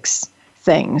to fix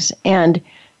things. And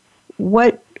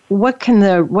what's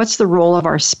the role of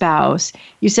our spouse?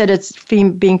 You said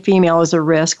being female is a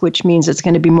risk, which means it's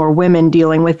going to be more women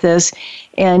dealing with this.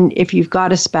 And if you've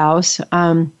got a spouse,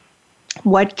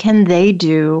 what can they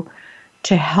do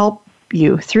to help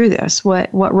you through this?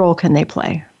 What role can they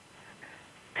play?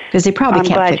 Because they probably can't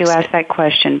fix it. I'm glad you asked that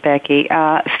question, Becky.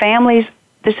 Families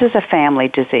this is a family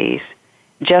disease,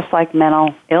 just like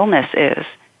mental illness is.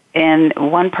 And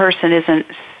one person isn't,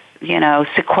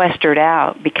 sequestered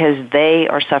out because they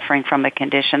are suffering from a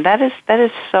condition. That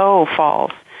is so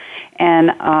false.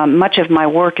 And much of my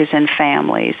work is in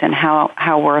families and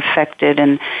how we're affected,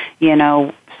 and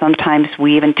sometimes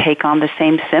we even take on the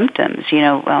same symptoms,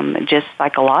 just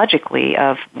psychologically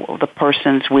of the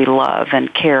persons we love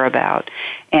and care about.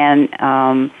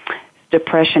 And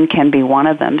depression can be one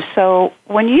of them. So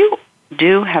when you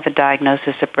do have a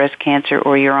diagnosis of breast cancer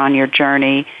or you're on your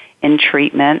journey in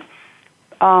treatment,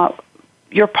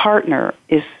 your partner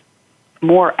is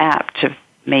more apt to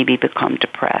maybe become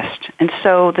depressed. And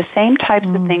so the same types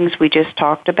of things we just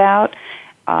talked about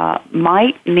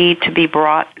might need to be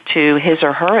brought to his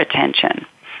or her attention,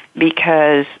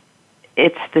 because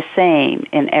it's the same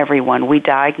in everyone. We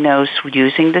diagnose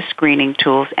using the screening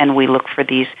tools, and we look for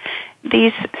these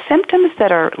symptoms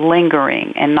that are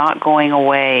lingering and not going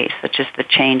away, such as the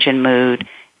change in mood,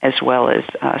 as well as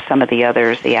some of the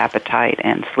others, the appetite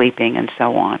and sleeping and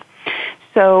so on.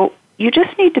 So you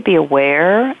just need to be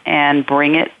aware and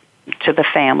bring it to the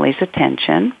family's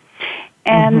attention.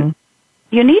 And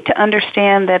you need to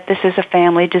understand that this is a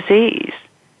family disease.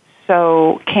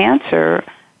 So cancer,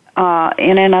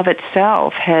 in and of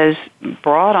itself, has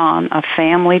brought on a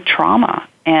family trauma,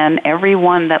 and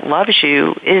everyone that loves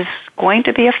you is going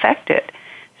to be affected.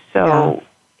 So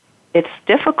it's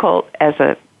difficult as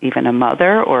even a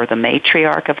mother or the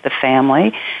matriarch of the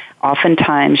family.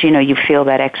 Oftentimes, you feel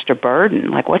that extra burden,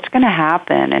 like what's going to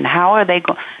happen and how are they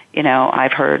going,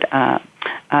 I've heard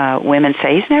women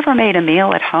say, he's never made a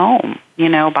meal at home,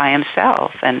 by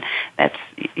himself. And that's,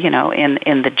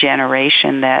 in the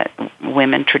generation that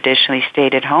women traditionally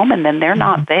stayed at home, and then they're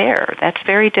not there. That's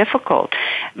very difficult.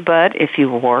 But if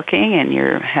you're working and you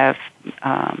have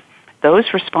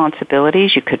those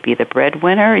responsibilities, you could be the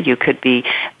breadwinner, you could be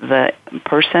the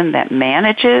person that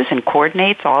manages and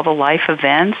coordinates all the life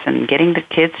events and getting the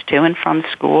kids to and from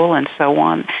school and so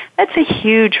on. That's a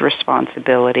huge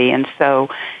responsibility. And so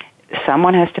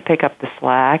someone has to pick up the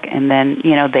slack, and then,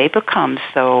 they become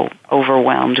so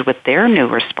overwhelmed with their new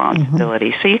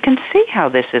responsibilities. So you can see how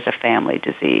this is a family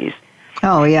disease.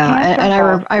 Oh, yeah. And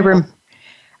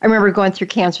I remember going through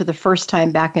cancer the first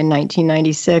time back in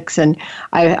 1996, and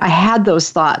I had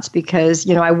those thoughts because,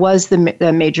 I was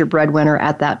the major breadwinner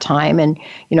at that time, and,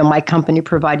 my company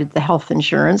provided the health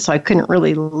insurance, so I couldn't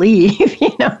really leave,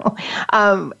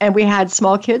 and we had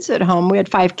small kids at home. We had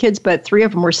 5 kids, but 3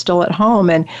 of them were still at home,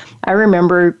 and I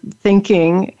remember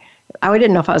thinking, I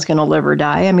didn't know if I was going to live or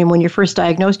die. I mean, when you're first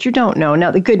diagnosed, you don't know. Now,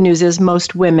 the good news is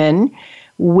most women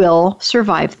will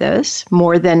survive this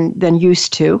more than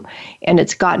used to, and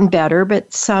it's gotten better,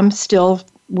 but some still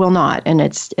will not, and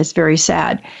it's very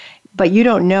sad. But you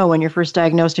don't know when you're first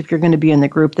diagnosed if you're going to be in the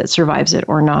group that survives it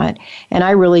or not. And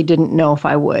I really didn't know if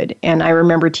I would. And I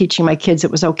remember teaching my kids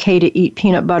it was okay to eat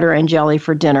peanut butter and jelly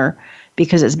for dinner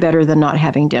because it's better than not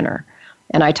having dinner.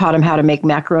 And I taught them how to make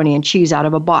macaroni and cheese out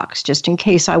of a box just in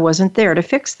case I wasn't there to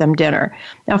fix them dinner.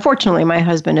 Now, fortunately, my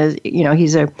husband is,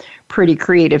 he's a pretty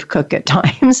creative cook at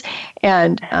times.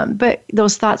 And but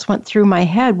those thoughts went through my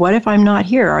head. What if I'm not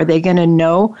here? Are they going to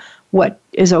know what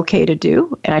is okay to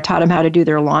do? And I taught them how to do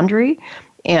their laundry.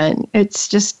 And it's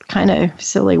just kind of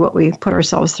silly what we put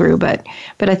ourselves through. But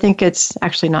I think it's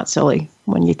actually not silly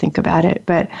when you think about it.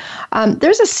 But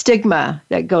there's a stigma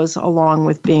that goes along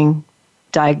with being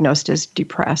diagnosed as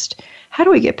depressed. How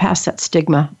do we get past that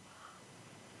stigma?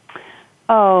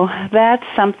 Oh, that's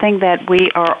something that we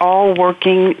are all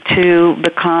working to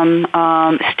become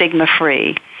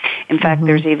stigma-free. In fact,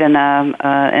 there's even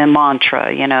a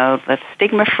mantra, that's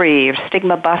stigma-free or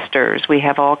stigma busters. We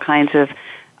have all kinds of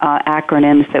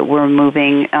acronyms that we're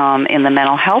moving in the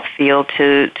mental health field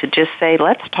to just say,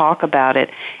 let's talk about it.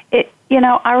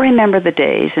 I remember the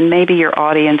days, and maybe your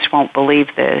audience won't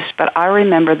believe this, but I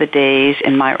remember the days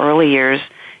in my early years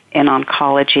in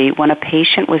oncology when a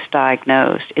patient was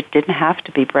diagnosed. It didn't have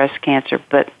to be breast cancer,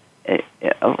 but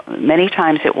many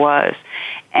times it was.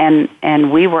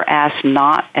 And we were asked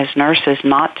not, as nurses,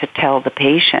 not to tell the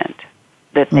patient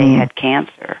that they had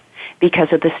cancer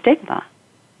because of the stigma.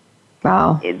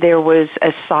 Wow. There was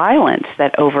a silence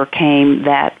that overcame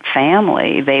that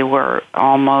family. They were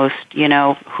almost,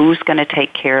 who's going to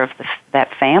take care of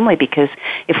that family? Because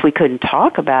if we couldn't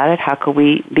talk about it, how could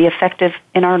we be effective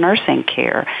in our nursing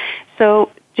care?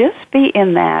 So just be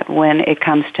in that when it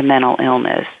comes to mental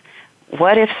illness.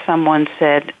 What if someone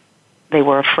said they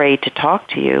were afraid to talk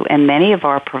to you? And many of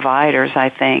our providers, I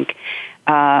think,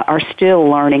 are still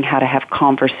learning how to have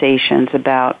conversations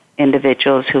about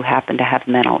individuals who happen to have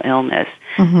mental illness.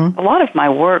 A lot of my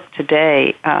work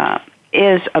today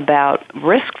is about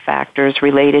risk factors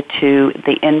related to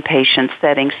the inpatient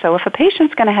setting. So if a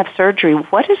patient's going to have surgery,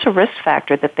 what is a risk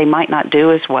factor that they might not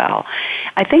do as well?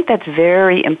 I think that's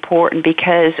very important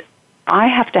because I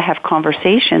have to have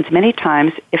conversations many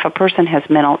times if a person has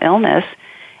mental illness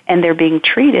and they're being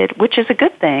treated, which is a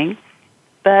good thing,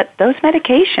 but those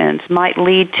medications might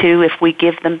lead to, if we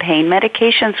give them pain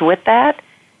medications with that,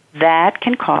 that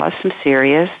can cause some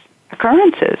serious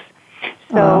occurrences.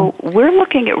 So we're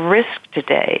looking at risk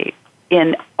today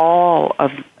in all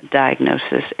of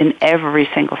diagnosis, in every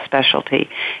single specialty,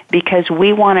 because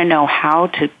we want to know how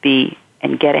to be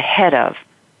and get ahead of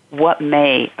what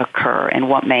may occur and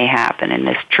what may happen. And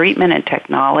as treatment and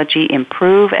technology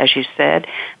improve, as you said,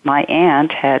 my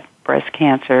aunt had breast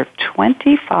cancer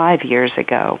 25 years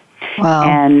ago. Wow.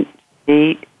 And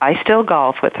I still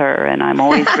golf with her, and I'm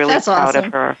always really proud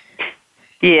of her.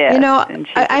 Yeah, you know,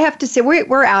 I have to say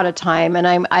we're out of time, and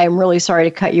I'm really sorry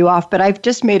to cut you off, but I've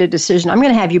just made a decision. I'm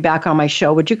going to have you back on my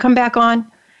show. Would you come back on?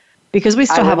 Because we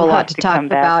still have a lot to talk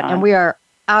about, and we are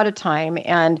out of time,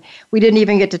 and we didn't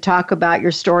even get to talk about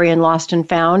your story in Lost and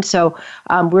Found. So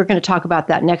we're going to talk about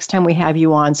that next time we have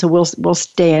you on. So we'll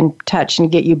stay in touch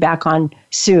and get you back on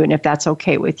soon, if that's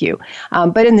okay with you.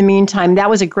 But in the meantime, that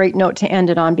was a great note to end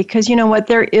it on, because you know what,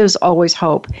 there is always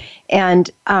hope,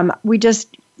 and we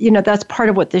just. You know, that's part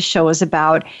of what this show is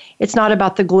about. It's not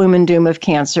about the gloom and doom of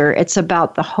cancer. It's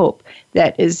about the hope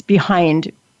that is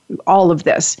behind all of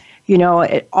this. You know,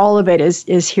 all of it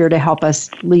is here to help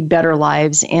us lead better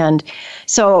lives. And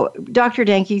so, Dr.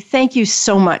 Denke, thank you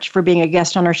so much for being a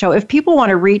guest on our show. If people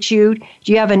want to reach you,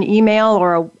 do you have an email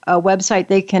or a website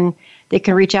they can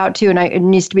reach out to? And it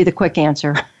needs to be the quick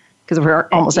answer, because we're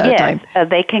almost out of time.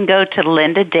 They can go to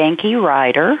Linda Denke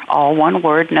Ryder, all one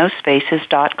word, no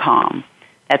spaces.com.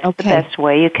 That's the best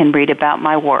way you can read about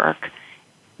my work.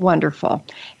 Wonderful.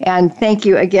 And thank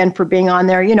you again for being on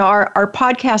there. You know, our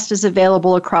podcast is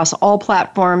available across all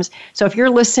platforms. So if you're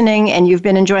listening and you've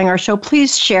been enjoying our show,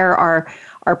 please share our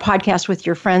podcast with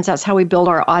your friends. That's how we build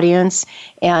our audience.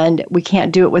 And we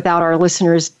can't do it without our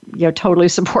listeners, you know, totally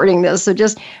supporting this. So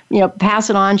just, you know, pass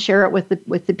it on, share it with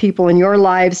the people in your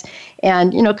lives,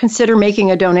 and, you know, consider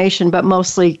making a donation, but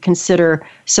mostly consider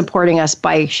supporting us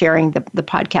by sharing the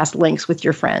podcast links with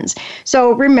your friends.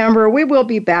 So remember, we will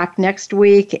be back next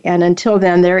week. And until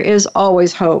then, there is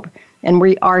always hope. And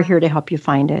we are here to help you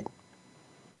find it.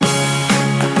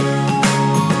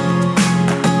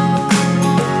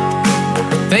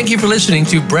 Thank you for listening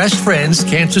to Breast Friends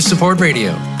Cancer Support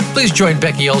Radio. Please join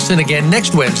Becky Olson again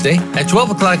next Wednesday at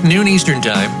 12 o'clock noon Eastern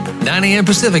Time, 9 a.m.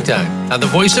 Pacific Time on the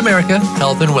Voice America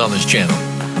Health and Wellness Channel.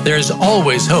 There is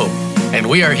always hope, and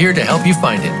we are here to help you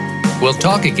find it. We'll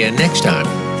talk again next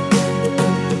time.